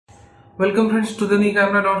Welcome friends to the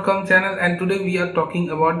newcamera.com channel, and today we are talking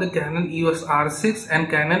about the Canon EOS R6 and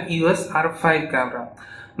Canon EOS R5 camera.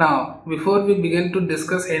 Now before we begin to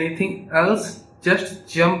discuss anything else, just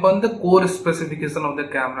jump on the core specification of the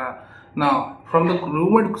camera. Now from the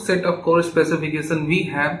rumored set of core specification, we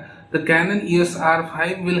have the Canon EOS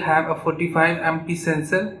R5 will have a 45 MP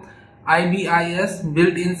sensor, IBIS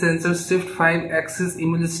built-in sensor shift 5 axis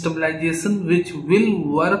image stabilization, which will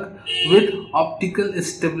work with optical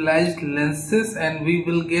stabilized lenses, and we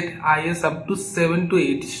will get IS up to 7 to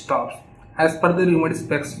 8 stops as per the rumored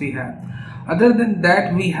specs we have. Other than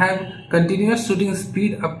that, we have continuous shooting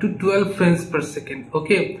speed up to 12 frames per second.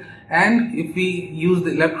 Okay, and if we use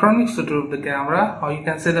the electronic shutter of the camera, or you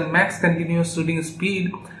can say the max continuous shooting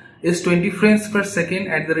speed is 20 frames per second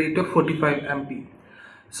at the rate of 45 MP.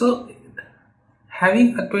 So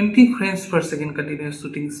having a 20 frames per second continuous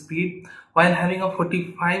shooting speed while having a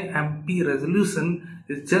 45 MP resolution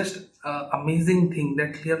is just an amazing thing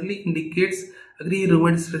that clearly indicates अगर ये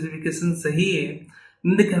rumored specification सही है,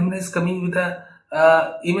 then the camera is coming with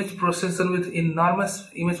a image processor with enormous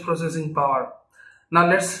image processing power. Now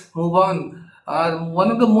let's move on. One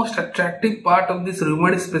of the most attractive part of this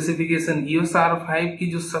rumored specification EOS R5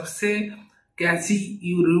 की जो सबसे कैसी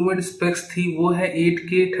rumoured specs थी वो है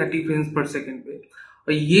 8K 30 frames पर second पे,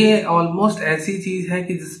 और ये ऑलमोस्ट ऐसी चीज है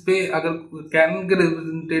कि जिसपे अगर कैनन के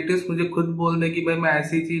रिप्रेजेंटेटिव्स मुझे खुद बोल दे कि भाई मैं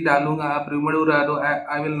ऐसी चीज डालूंगा, आप रूमर्ड उड़ा दो,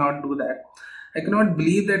 I will not do that. I can not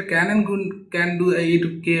believe that cannon can do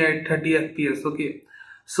 8K at 30 FPS. Okay,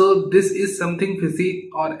 so this is something Fiji,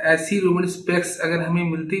 और ऐसी रूमर्ड स्पेक्स अगर हमें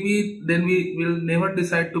मिलती भी, then we will never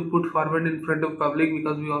decide to put forward in front of public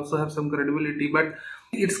because we also have some credibility. But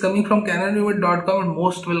it's coming from CanonReal.com and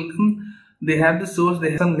most welcome. They have the source, they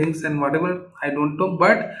have some links and whatever, I don't know,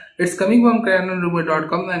 but it's coming from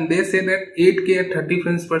CanonReal.com and they say that 8K at 30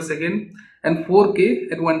 frames per second and 4K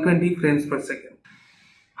at 120 frames per second.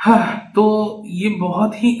 हाँ, तो ये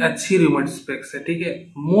बहुत ही अच्छी rumoured specs है, ठीक है,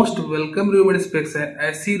 most welcome rumoured specs है.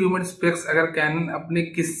 ऐसी रूमर्ड स्पेक्स अगर कैनन अपने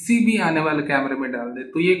किसी भी आने वाले कैमरे में डाल दे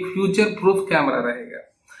तो ये एक फ्यूचर प्रूफ कैमरा रहेगा,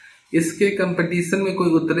 इसके कंपटीशन में कोई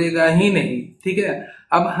उतरेगा ही नहीं. ठीक है,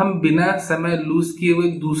 अब हम बिना समय लूज किए हुए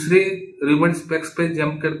दूसरे रूमर्ड स्पेक्स पे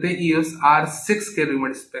जंप करते हैं EOS R6 के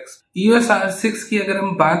रूमर्ड स्पेक्स. EOS R6 की अगर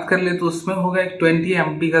हम बात कर ले तो उसमें होगा एक 20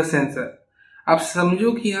 MP का सेंसर. अब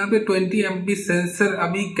समझो कि यहाँ पे 20 MP सेंसर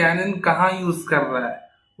अभी कैनन कहाँ यूज कर रहा है,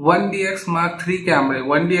 1DX Mark III कैमरे,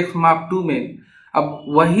 1DX Mark II में. अब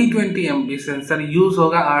वही 20 MP सेंसर यूज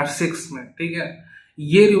होगा R6 में. ठीक है,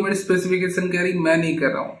 ये रूमर्ड स्पेसिफिकेशन कैरी मैं नहीं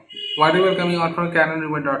कर रहा हूँ. Whatever coming out from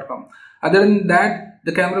CanonReal.com. Other than that,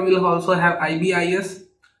 the camera will also have IBIS.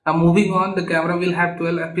 Now moving on, the camera will have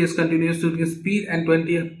 12 FPS continuous shooting speed and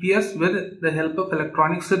 20 FPS with the help of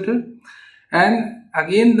electronic shutter. And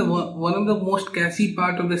again, one of the most catchy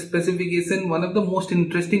part of the specification, one of the most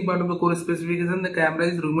interesting part of the core specification, the camera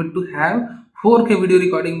is rumored to have 4K video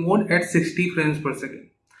recording mode at 60 frames per second.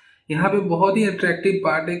 यहाँ पे बहुत ही attractive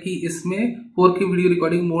part है कि इसमें 4K video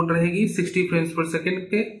recording mode रहेगी 60 frames पर second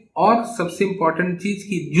के, और सबसे इंपॉर्टेंट चीज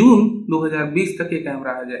कि जून 2020 तक ये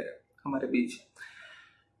कैमरा आ जाएगा हमारे बीच.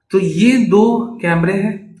 तो ये दो कैमरे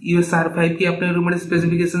हैं. EOS R5 की आपने रूमर्ड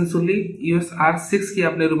स्पेसिफिकेशन सुन ली, EOS R6 की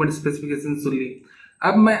आपने रूमर्ड स्पेसिफिकेशन सुन ली.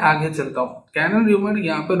 अब मैं आगे चलता हूँ. कैनन रूमर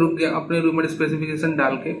यहाँ पर रुक गया अपने रूमर्ड स्पेसिफिकेशन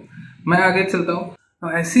डाल के, मैं आगे चलता हूँ.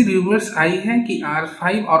 ऐसी रूमर्स आई है कि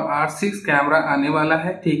R5 और R6 कैमरा आने वाला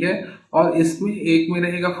है, ठीक है, और इसमें एक में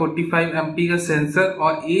रहेगा 45 MP का सेंसर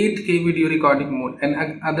और 8K video recording mode. And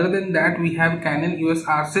other than that we have Canon EOS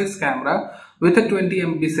R6 camera with a 20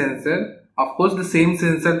 MP sensor, of course the same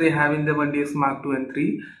sensor they have in the 1DX Mark II and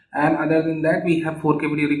 3, and other than that we have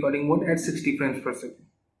 4K video recording mode at 60 frames per second.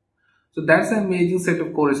 So that's an amazing set of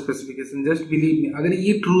core specification. Just believe me, अगर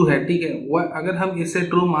ये true है, ठीक है, अगर हम इसे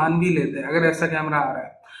true मान भी लेते हैं, अगर ऐसा कैमरा आ रहा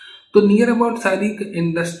है, तो नियर अबाउट सारी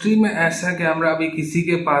इंडस्ट्री में ऐसा कैमरा अभी किसी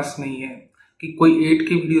के पास नहीं है कि कोई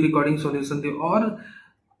 8K वीडियो रिकॉर्डिंग सॉल्यूशन दे. और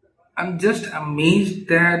I am just amazed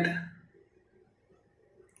that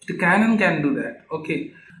the cannon can do that. Okay,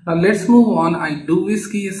 now let's move on. I do wish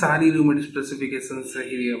कि ये सारी रूमर्ड स्पेसिफिकेशन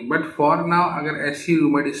सही है, बट फॉर नाउ अगर ऐसी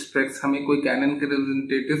रूमर्ड स्पेक्स हमें कोई कैनन के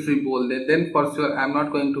रिप्रेजेंटेटिव्स भी बोल दे, then for sure I am not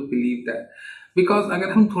going to believe that. Because अगर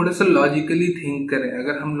हम थोड़ा सा लॉजिकली थिंक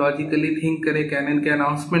करें, कैनन के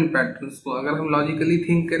अनाउंसमेंट पैटर्न्स को अगर हम लॉजिकली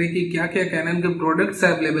थिंक करें कि क्या क्या कैनन के प्रोडक्ट्स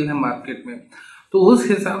अवेलेबल है मार्केट में, तो उस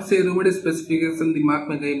हिसाब से रूमर्ड स्पेसिफिकेशन दिमाग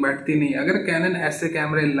में कहीं बैठती नहीं. अगर कैनन ऐसे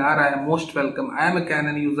कैमरे ला रहा है, most welcome. I am a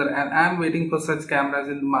cannon user and I am waiting for such cameras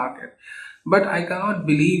in the market, but I can not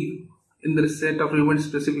believe in the set of rumoured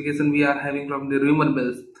specification we are having from the rumour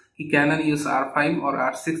bills कि cannon EOS R5 और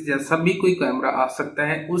R6 जैसा भी कोई camera आ सकता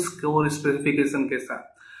है उस core specification के साथ.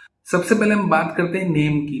 सबसे पहले हम बात करते हैं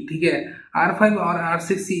नेम की, ठीक है। R5 और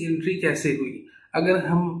R6 की एंट्री कैसे हुई? अगर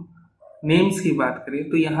हम नेम्स की बात करें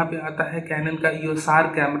तो यहाँ पे आता है कैनन का EOS R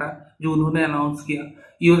कैमरा जो उन्होंने अनाउंस किया।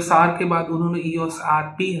 EOS R के बाद उन्होंने EOS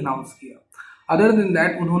RP अनाउंस किया। अदर देन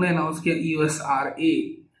दैट उन्होंने अनाउंस किया EOS RA,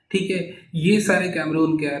 ठीक है। ये सारे कैमरे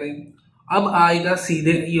उनके आ रहे हैं। अब आएगा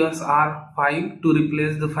सीधे EOS R5 to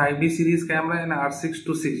replace the 5D series camera and R6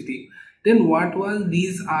 to 6D। Then what was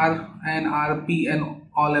these R and RP and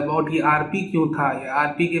all about? ये RP क्यों था? ये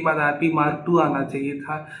RP के बाद RP Mark II आना चाहिए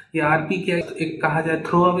था। ये RP क्या एक कहा जाए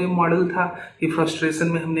थ्रो अवे मॉडल था कि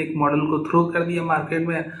फ्रस्ट्रेशन में हमने एक मॉडल को थ्रो कर दिया मार्केट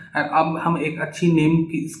में एंड अब हम एक अच्छी नेम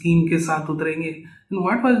की स्कीम के साथ उतरेंगे। And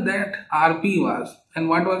what was that RP was and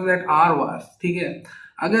what was that R was, ठीक है।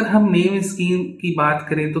 अगर हम नेम स्कीम की बात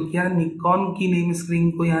करें तो क्या निकॉन की नेम स्कीम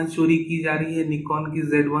को यहाँ चोरी की जा रही है? निकॉन की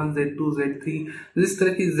Z1, Z2, Z3 जिस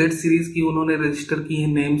तरह की Z सीरीज की उन्होंने रजिस्टर की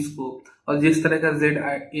है नेम्स को, और जिस तरह का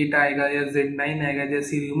Z8 आएगा या Z9 आएगा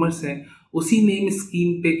जैसी रूमर्स है, उसी नेम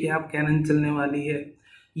स्कीम पे क्या अब कैनन चलने वाली है?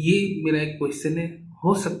 ये मेरा एक क्वेश्चन है।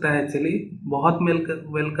 हो सकता है चले, बहुत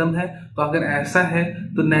वेलकम है। तो अगर ऐसा है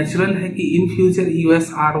तो नेचुरल है कि in future EOS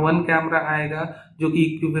R1 camera आएगा जो कि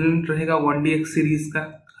इक्विवेलेंट रहेगा 1DX सीरीज का,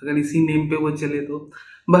 अगर इसी नेम पे वो चले तो।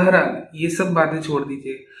 बहरहाल ये सब बातें छोड़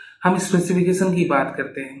दीजिए, हम स्पेसिफिकेशन की बात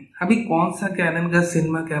करते हैं। अभी कौन सा कैनन का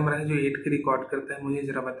सिनेमा कैमरा है जो 8K रिकॉर्ड करता है? मुझे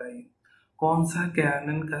जरा बताइए, कौन सा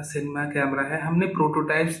कैनन का सिनेमा कैमरा है? हमने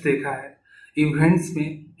प्रोटोटाइप्स देखा है इवेंट्स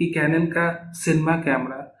में कि कैनन का सिनेमा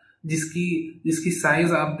कैमरा जिसकी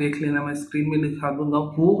साइज आप देख लेना, मैं स्क्रीन में दिखा दूंगा,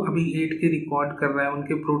 वो अभी 8K रिकॉर्ड कर रहा है,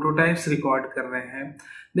 उनके प्रोटोटाइप्स रिकॉर्ड कर रहे हैं।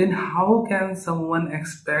 Then how can someone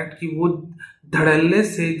expect कि वो धड़ल्ले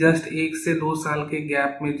से जस्ट 1 से 2 साल के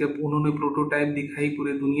गैप में जब उन्होंने प्रोटोटाइप दिखाई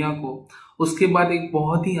पूरे दुनिया को, उसके बाद एक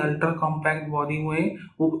बहुत ही अल्ट्रा कॉम्पैक्ट बॉडी में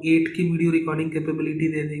वो 8K वीडियो रिकॉर्डिंग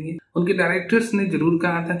कैपेबिलिटी दे देंगे? उनके डायरेक्टर्स ने जरूर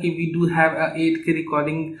कहा था कि we do have a 8K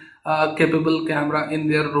recording capable camera in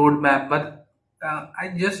their road map, but I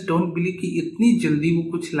just don't believe कि इतनी जल्दी वो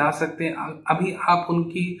कुछ ला सकते हैं। अभी आप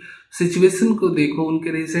उनकी सिचुएशन को देखो,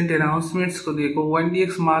 उनके रिसेंट अनाउंसमेंट्स को देखो।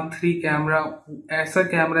 1DX Mark III कैमरा ऐसा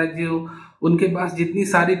कैमरा जो उनके पास जितनी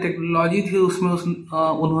सारी टेक्नोलॉजी थी उसमें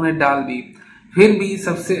उन्होंने डाल दी, फिर भी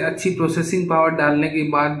सबसे अच्छी प्रोसेसिंग पावर डालने के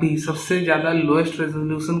बाद भी, सबसे ज्यादा लोएस्ट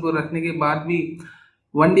रेजोल्यूशन को रखने के बाद भी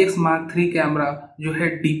 1DX Mark III कैमरा जो है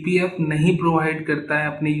DPF नहीं प्रोवाइड करता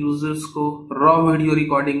है अपने यूजर्स को रॉ वीडियो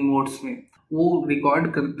रिकॉर्डिंग मोड्स में। वो रिकॉर्ड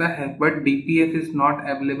करता है but DPF is not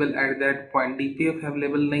available at that point. DPF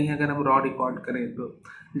available नहीं है अगर हम रॉ रिकॉर्ड करें तो।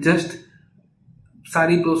 जस्ट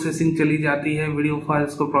सारी प्रोसेसिंग चली जाती है वीडियो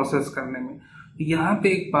फाइल्स को प्रोसेस करने में। यहाँ पे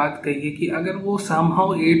एक बात कहिए कि अगर वो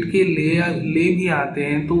समहाउ 8K ले भी आते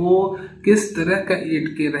हैं तो वो किस तरह का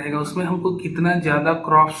 8K रहेगा, उसमें हमको कितना ज्यादा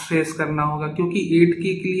क्रॉप्स फेस करना होगा, क्योंकि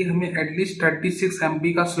 8K के लिए हमें एटलीस्ट 36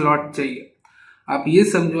 MB का स्लॉट चाहिए। आप ये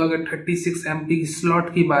समझो, अगर 36 MB की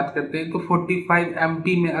स्लॉट की बात करते हैं तो 45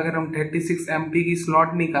 MB में अगर हम 36 MB की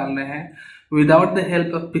स्लॉट निकाल रहे हैं without the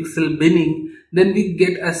help of pixel binning, then we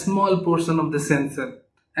get a small portion of the sensor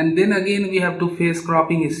and then again we have to face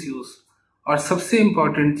cropping issues. और सबसे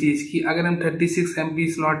इंपॉर्टेंट चीज कि अगर हम 36 MB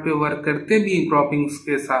स्लॉट पे वर्क करते भी क्रॉपिंग्स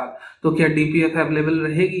के साथ तो क्या DPF अवेलेबल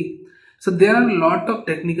रहेगी? So there are lot of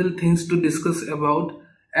technical things to discuss about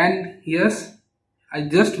and yes, I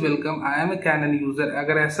just welcome. I am a Canon user.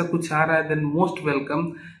 अगर ऐसा कुछ आ रहा है then most welcome.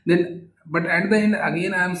 Then, but at the end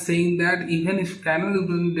again I am saying that even if Canon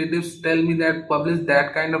representatives tell me that publish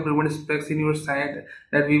that kind of remote specs in your site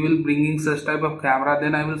that we will bringing such type of camera,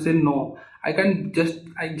 then I will say no. I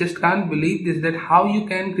just can't believe this, that how you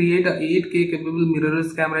can create a 8K capable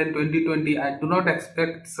mirrorless camera in 2020. I do not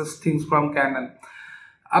expect such things from Canon.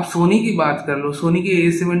 आप सोनी की बात कर लो, सोनी के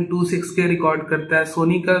A7 II 6K record करता है।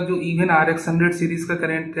 सोनी का जो even RX100 series का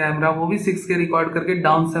करंट कैमरा वो भी 6K रिकॉर्ड करके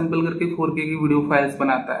डाउन सैंपल करके 4K की वीडियो फाइल्स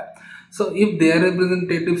बनाता है। सो इफ देयर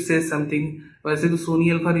रिप्रेजेंटेटिव से समथिंग, वैसे तो सोनी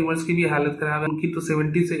अल्फा रूमर्स की भी हालत खराब है, उनकी तो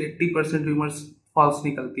 70 से 80% रूमर्स फॉल्स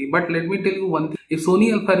निकलती है। But let me tell you one thing, if Soni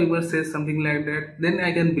alpha rumours से something like that then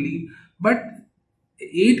I can believe, but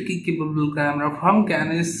 8K capable camera from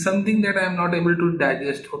Canon is something that I am not able to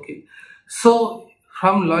digest. Okay, so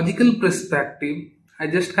from logical perspective, I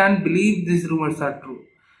just can't believe these rumors are true.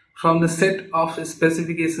 From the set of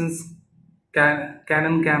specifications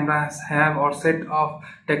Canon cameras have or set of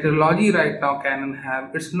technology right now Canon have,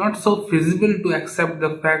 it's not so feasible to accept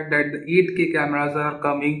the fact that the 8K cameras are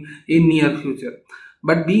coming in near future.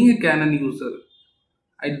 But being a Canon user,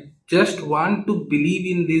 I just want to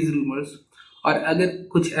believe in these rumors. और अगर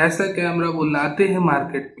कुछ ऐसा camera वो लाते हैं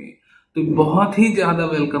market में तो बहुत ही ज्यादा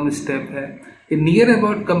वेलकम स्टेप है। नियर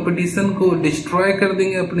अबाउट कंपटीशन को डिस्ट्रॉय कर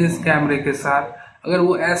देंगे अपने इस कैमरे के साथ। अगर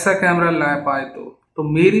वो ऐसा कैमरा ला पाए तो तो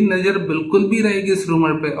मेरी नजर बिल्कुल भी रहेगी इस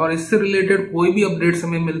रूमर पे, और इससे रिलेटेड कोई भी अपडेट्स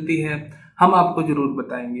हमें मिलती है हम आपको जरूर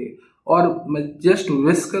बताएंगे। और मैं जस्ट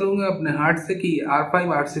विश करूंगा अपने हार्ट से कि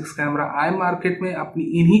R5 R6 कैमरा आए मार्केट में अपनी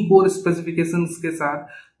इन्हीं कोर स्पेसिफिकेशंस के साथ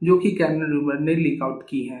जो कि कैनन रूमर ने लीक आउट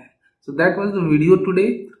की है। So that was the video today.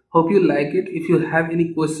 Hope you like it. If you have any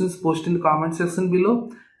questions, post in the comment section below.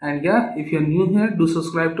 And yeah, if you are new here, do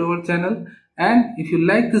subscribe to our channel. And if you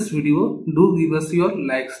like this video, do give us your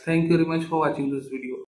likes. Thank you very much for watching this video.